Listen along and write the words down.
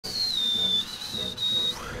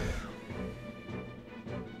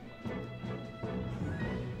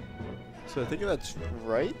So I think that's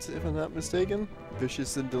right, if I'm not mistaken.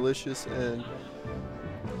 Vicious and delicious and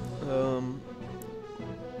oh,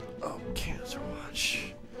 Cancer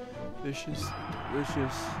Watch. Vicious,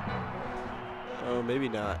 delicious. Oh, maybe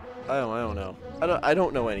not. I don't know. I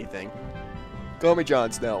don't know anything. Call me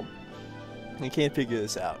Jon Snow. I can't figure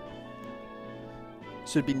this out.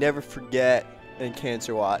 Should be Never Forget and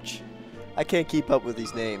Cancer Watch. I can't keep up with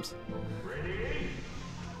these names.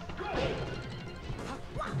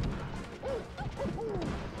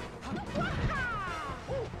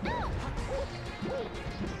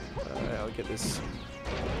 Alright, I'll get this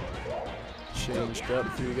changed up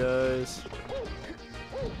for you guys.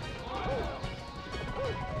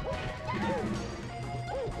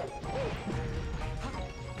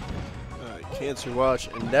 Alright, Cancer Watch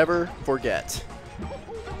and Never Forget.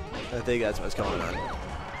 I think that's what's going on.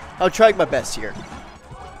 I'll try my best here.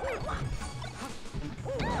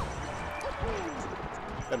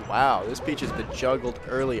 And wow, this Peach has been juggled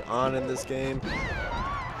early on in this game.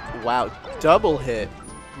 Wow, double hit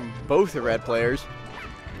from both the red players.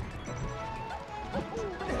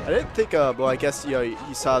 I didn't think, well, I guess, you know,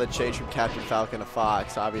 you saw the change from Captain Falcon to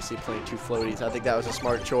Fox, obviously playing two floaties. I think that was a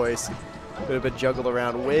smart choice. Could have been juggled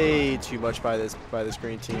around way too much by this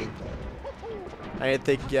green team. I didn't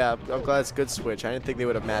think, yeah, I'm glad it's a good switch. I didn't think they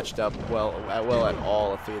would have matched up well at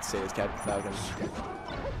all if they had stayed as Captain Falcon.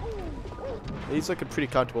 He's looking pretty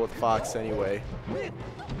comfortable with Fox anyway.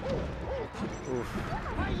 Oof.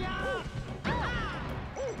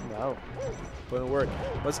 Wow. Wouldn't work.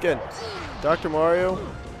 Once again, Dr. Mario,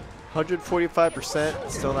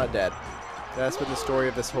 145%, still not dead. That's been the story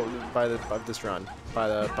of this whole of this run by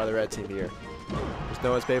the red team here. There's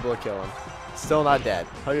no one's been able to kill him. Still not dead.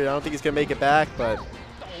 I don't think he's gonna make it back, but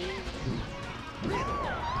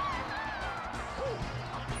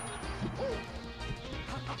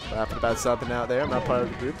laughing about something out there. I'm not part of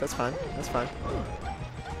the group. That's fine. That's fine.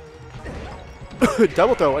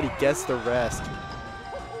 Double throw when he gets the rest.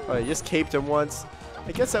 Oh, he just caped him once.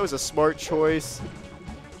 I guess that was a smart choice.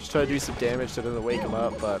 Just try to do some damage so it doesn't wake him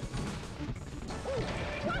up, but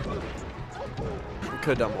we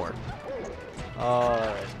could have done more.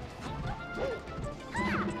 Alright.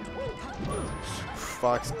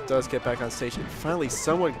 Fox does get back on station. Finally,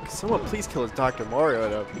 someone please kill his Dr. Mario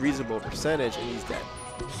at a reasonable percentage, and he's dead.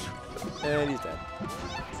 And he's dead.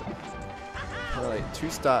 Alright, 2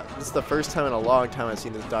 stock. This is the first time in a long time I've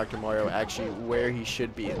seen this Dr. Mario actually where he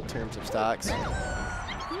should be in terms of stocks.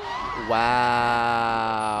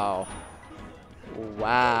 Wow.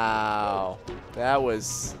 Wow. That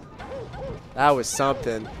was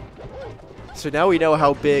something. So now we know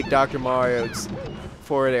how big Dr. Mario's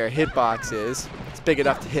forward air hitbox is. It's big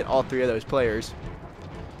enough to hit all 3 of those players.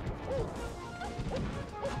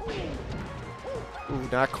 Ooh,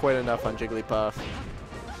 not quite enough on Jigglypuff.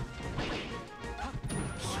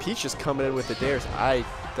 Peach is coming in with the dares.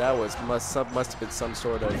 That must have been some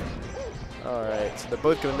sort of. All right, so they're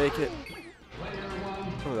both gonna make it.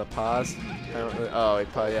 Oh, the pause. I don't really, oh, he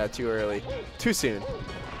probably, yeah, too early, too soon.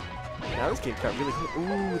 Now this game got really good.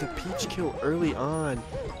 Ooh, the Peach kill early on.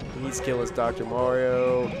 He's kill is Dr.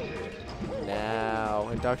 Mario. Now,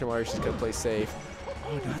 and Dr. Mario's just gonna play safe.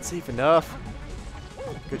 Oh, not safe enough.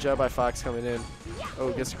 Good job by Fox coming in.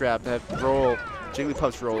 Oh, gets grabbed. That roll,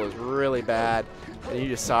 Jigglypuff's roll is really bad. And you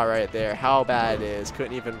just saw right there how bad it is.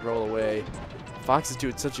 Couldn't even roll away. Fox is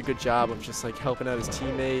doing such a good job of just like helping out his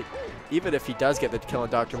teammate. Even if he does get the kill on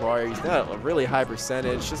Dr. Mario, he's not a really high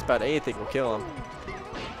percentage. Just about anything will kill him.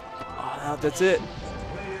 Oh, that's it.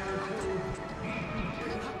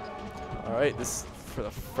 Alright, this is for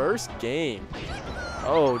the first game.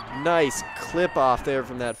 Oh, nice clip off there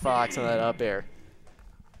from that Fox on that up air.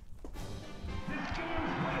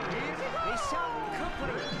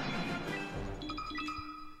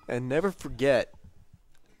 And never forget,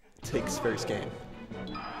 takes first game.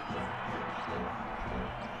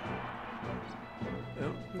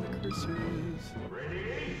 Oh, where the cursor is.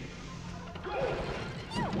 Ready?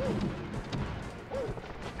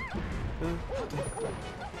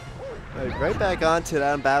 Alright, right back onto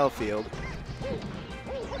that on Battlefield.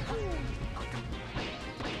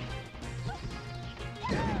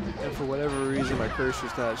 And for whatever reason, my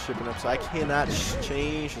cursor's not shipping up, so I cannot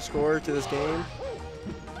change the score to this game.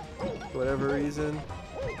 For whatever reason.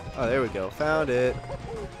 Oh, there we go. Found it.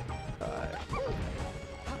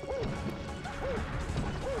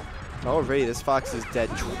 Already, this Fox is dead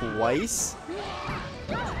twice.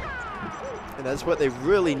 And that's what they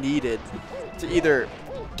really needed to either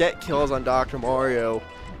get kills on Dr. Mario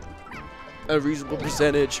at a reasonable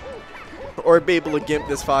percentage or be able to gimp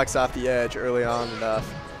this Fox off the edge early on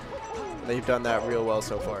enough. And they've done that real well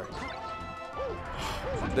so far.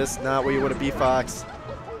 This is not where you want to be, Fox.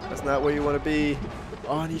 That's not where you want to be.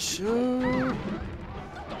 Oh, and he shoot.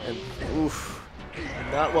 And oof,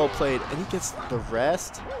 not well played. And he gets the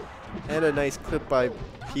rest. And a nice clip by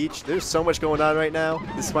Peach. There's so much going on right now.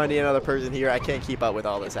 This is finding another person here. I can't keep up with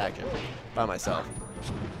all this action by myself.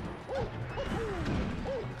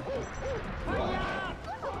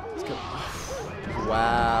 Let's go.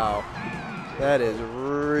 Wow. That is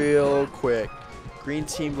real quick. Green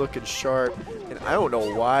team looking sharp. And I don't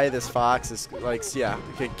know why this Fox is like, yeah,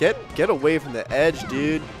 okay, get away from the edge,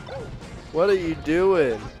 dude. What are you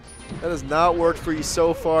doing? That has not worked for you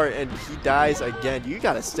so far, and he dies again. You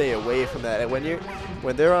gotta stay away from that. And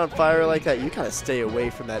when they're on fire like that, you gotta stay away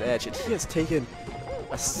from that edge. And he has taken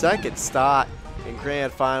a second stock in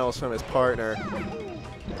grand finals from his partner.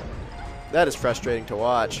 That is frustrating to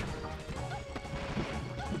watch.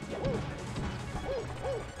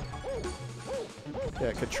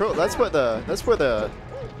 Yeah, control. That's where the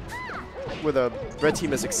red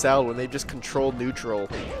team has excelled, when they just controlled neutral.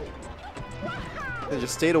 They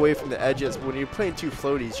just stayed away from the edges. When you're playing two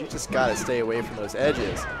floaties, you just gotta stay away from those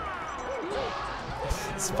edges.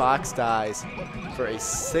 This Fox dies for a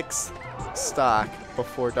 6th stock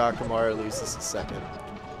before Dr. Mario loses his second.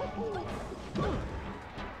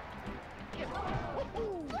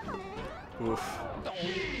 Oof.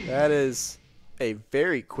 That is a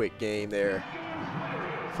very quick game there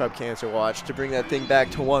from Cancer Watch to bring that thing back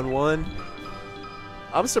to 1-1.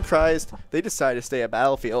 I'm surprised they decided to stay at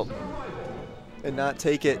Battlefield and not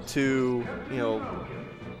take it to, you know,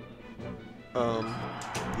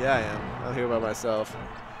 yeah, I am. I'm here by myself.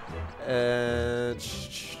 And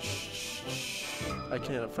I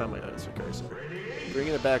can't find my answer cursor.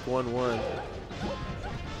 Bringing it back 1-1.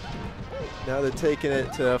 Now they're taking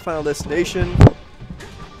it to Final Destination.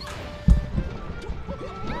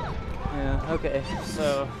 Yeah, okay,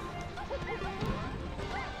 so.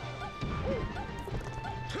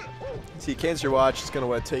 See, Cancer Watch is going to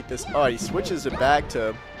want to take this. Oh, he switches it back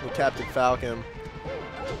to Captain Falcon.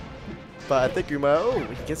 But I think he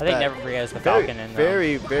gets back. I think never forget the Falcon in.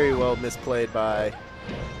 Very, very well misplayed by.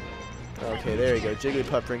 Okay, there you go.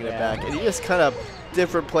 Jigglypuff bringing it back. And he just kind of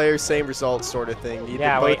different players, same results sort of thing.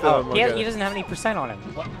 Yeah, wait. Oh, he doesn't have any percent on him.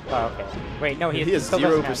 What? Oh, okay. Wait, no, he has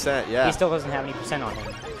 0%. Yeah. He still doesn't have any percent on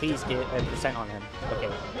him. Please get a percent on him.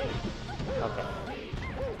 Okay. Okay.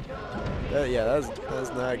 Yeah,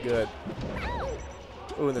 that's not good.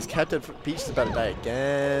 Oh, and this Captain Peach is about to die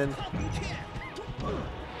again.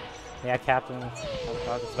 Yeah, Captain is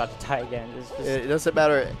about to die again. It doesn't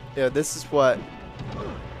matter. You know, this is what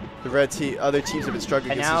the other teams have been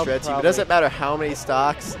struggling against this red team. It doesn't matter how many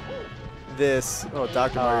stocks this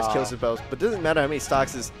Dr. Myers kills the both, but it doesn't matter how many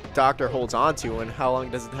stocks this Doctor holds on to and how long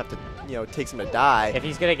does it have to, you know, takes him to die. If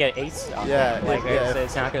he's gonna get 8 stocks,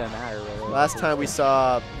 it's not gonna matter really. Last time we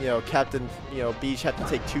saw, you know, Captain, you know, Beach have to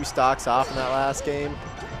take 2 stocks off in that last game.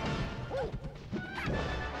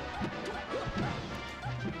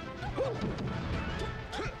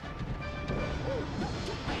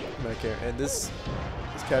 And this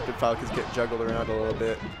Captain Falcon's getting juggled around a little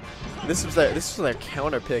bit. This was their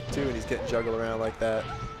counter pick too, and he's getting juggled around like that.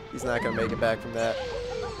 He's not gonna make it back from that.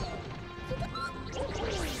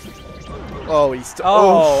 Oh, he's still.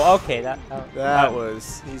 Oh, okay. He's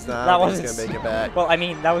not gonna make it back. Well, I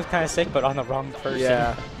mean, that was kind of sick, but on the wrong person.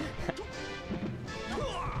 Yeah.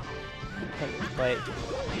 Like,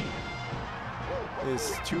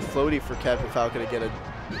 it's too floaty for Captain Falcon to get a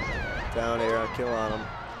down air kill on him.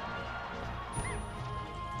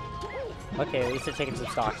 Okay, at least they're taking some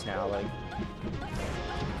stocks now. Like,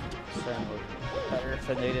 starting to look better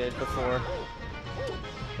than they did before.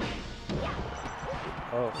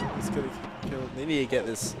 Oh, he's gonna kill. They need to get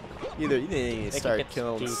this. Either you need to start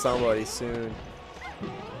killing somebody soon.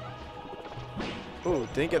 Oh,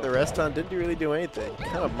 didn't get the rest on. Didn't really do anything.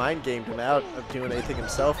 Kind of mind gamed him out of doing anything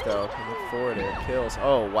himself though. Look forward to kills.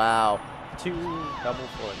 Oh wow. 2 double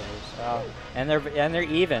for those. And they're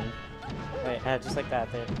even. Wait, just like that.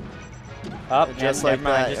 They're up. Oh, just like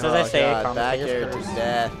that. Just as I say, back air to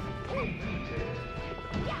death.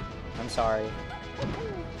 I'm sorry.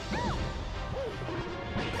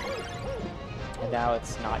 And now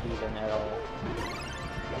it's not even at all.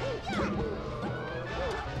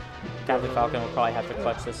 Captain Falcon will probably have to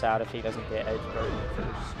clutch this out if he doesn't get edge burden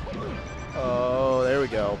first. Oh, there we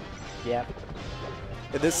go. Yep.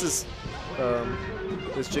 And this is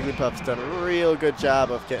this Jigglypuff's done a real good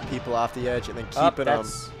job of getting people off the edge and then keeping them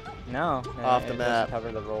off the map.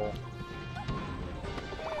 Cover the roll.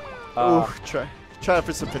 Ooh, trying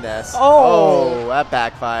for some finesse. Oh, that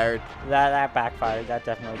backfired. That backfired. That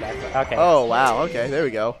definitely backfired. Okay. Oh wow. Okay, there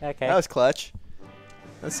we go. Okay. That was clutch.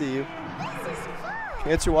 I see you.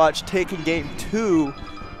 Cancer Watch taking game 2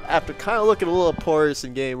 after kind of looking a little porous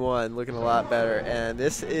in game 1, looking a lot better. And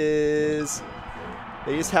this is,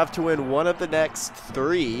 they just have to win one of the next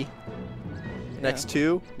 3. Yeah. Next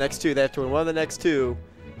two, they have to win one of the next 2,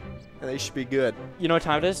 and they should be good. You know what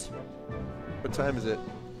time it is? What time is it?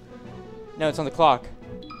 No, it's on the clock.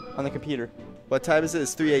 On the computer. What time is it?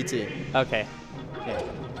 It's 3:18. Okay. Yeah.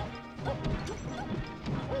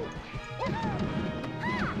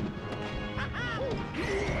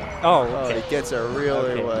 Oh, okay. He gets a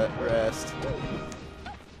really Okay. wet rest.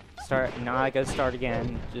 Start. Now I gotta start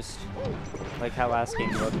again. Just like how last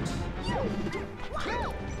game looked.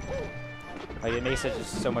 Like it makes it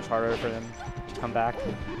just so much harder for them to come back.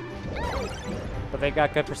 But they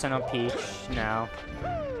got good percent on Peach now.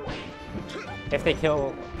 If they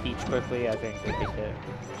kill Peach quickly, I think they could hit.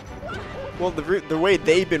 Well, the way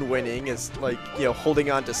they've been winning is like, you know, holding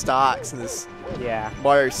on to stocks, and this Yeah.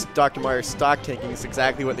 Dr. Myers stock tanking is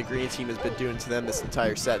exactly what the green team has been doing to them this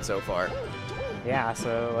entire set so far. Yeah.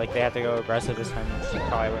 So like they have to go aggressive this time, which is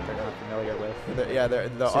probably what they're not familiar with. They're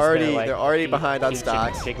It's just already like, they're already Peach- behind on Peach and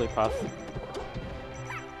stocks. Jigglypuff.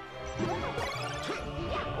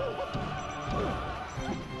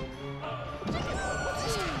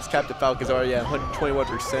 Captain Falcon's already at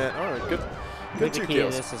 121%. All right, good I think the 2 key to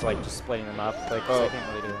kills. this is like just splitting them up. Like 'cause I can't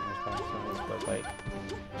really do that much damage, but like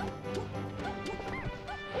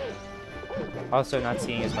also not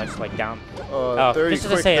seeing as much like down. Oh, 30 just to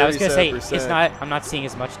quick say, I was gonna say 37%. it's not. I'm not seeing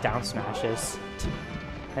as much down smashes.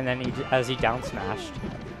 And then as he down smashed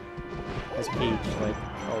as Peach, like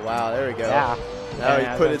Oh wow, there we go. yeah. Now And he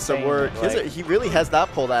as put I'm in some saying, work. like- He really has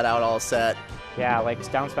not pulled that out all set. Yeah, like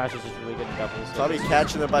down smash is just really good in doubles. so Probably just-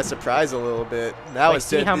 catching them by surprise a little bit. Now Like, it's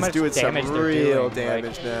see how much doing some damage they're real doing, like-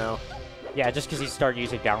 damage now. Yeah, just because he started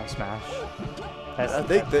using down smash. That's, I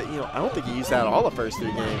think that, you know, I don't think he used that all the first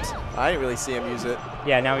 3 games. I didn't really see him use it.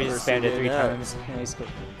 yeah, now he just First three spammed it 3 games, yeah. times.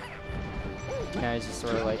 Now he's just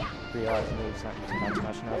sort of like realizing that he's not using down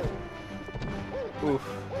smash enough. Oof.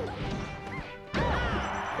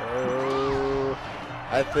 Oh,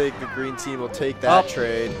 I think the green team will take that Up.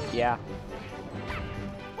 trade. Yeah.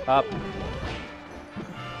 Up.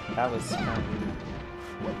 That was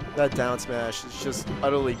That down smash is just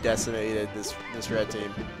utterly decimated this red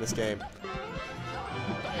team, this game.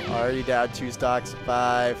 Already down 2 stocks,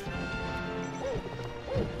 5.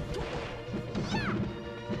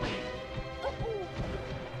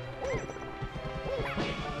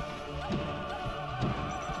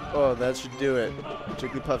 Oh, that should do it.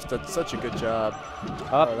 Jigglypuff's done such a good job.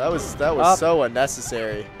 up. Oh, that was Up. so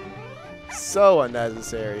unnecessary. So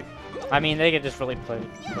unnecessary. I mean, they could just really play,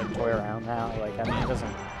 like, toy around now. Like, I mean, it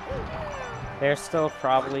doesn't. They're still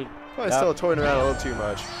probably. Probably still toying around a little too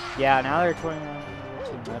much. Yeah, now they're toying around a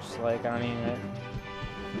little too much. Like, I mean,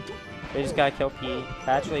 they just gotta kill Peach.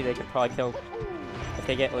 Actually, they could probably kill. If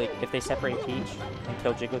they get like, if they separate Peach and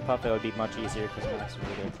kill Jigglypuff, it would be much easier because Max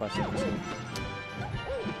would really clutch it. So.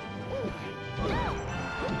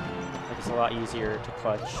 Like, it's a lot easier to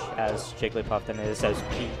clutch as Jigglypuff than it is as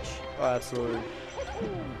Peach. Oh, absolutely.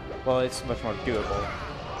 Well, it's much more doable.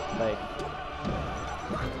 Like,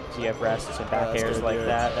 so you have rests and back that's airs gonna like do it.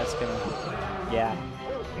 that. That's gonna, yeah.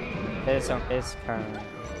 It's kind of.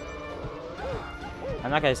 I'm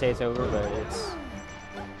not gonna say it's over, but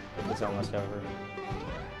it's almost over.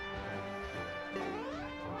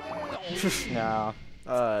 No,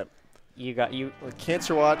 Alright. you got you. Well,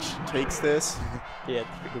 Cancer Watch takes this. Yeah,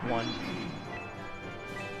 1.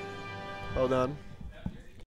 Well done.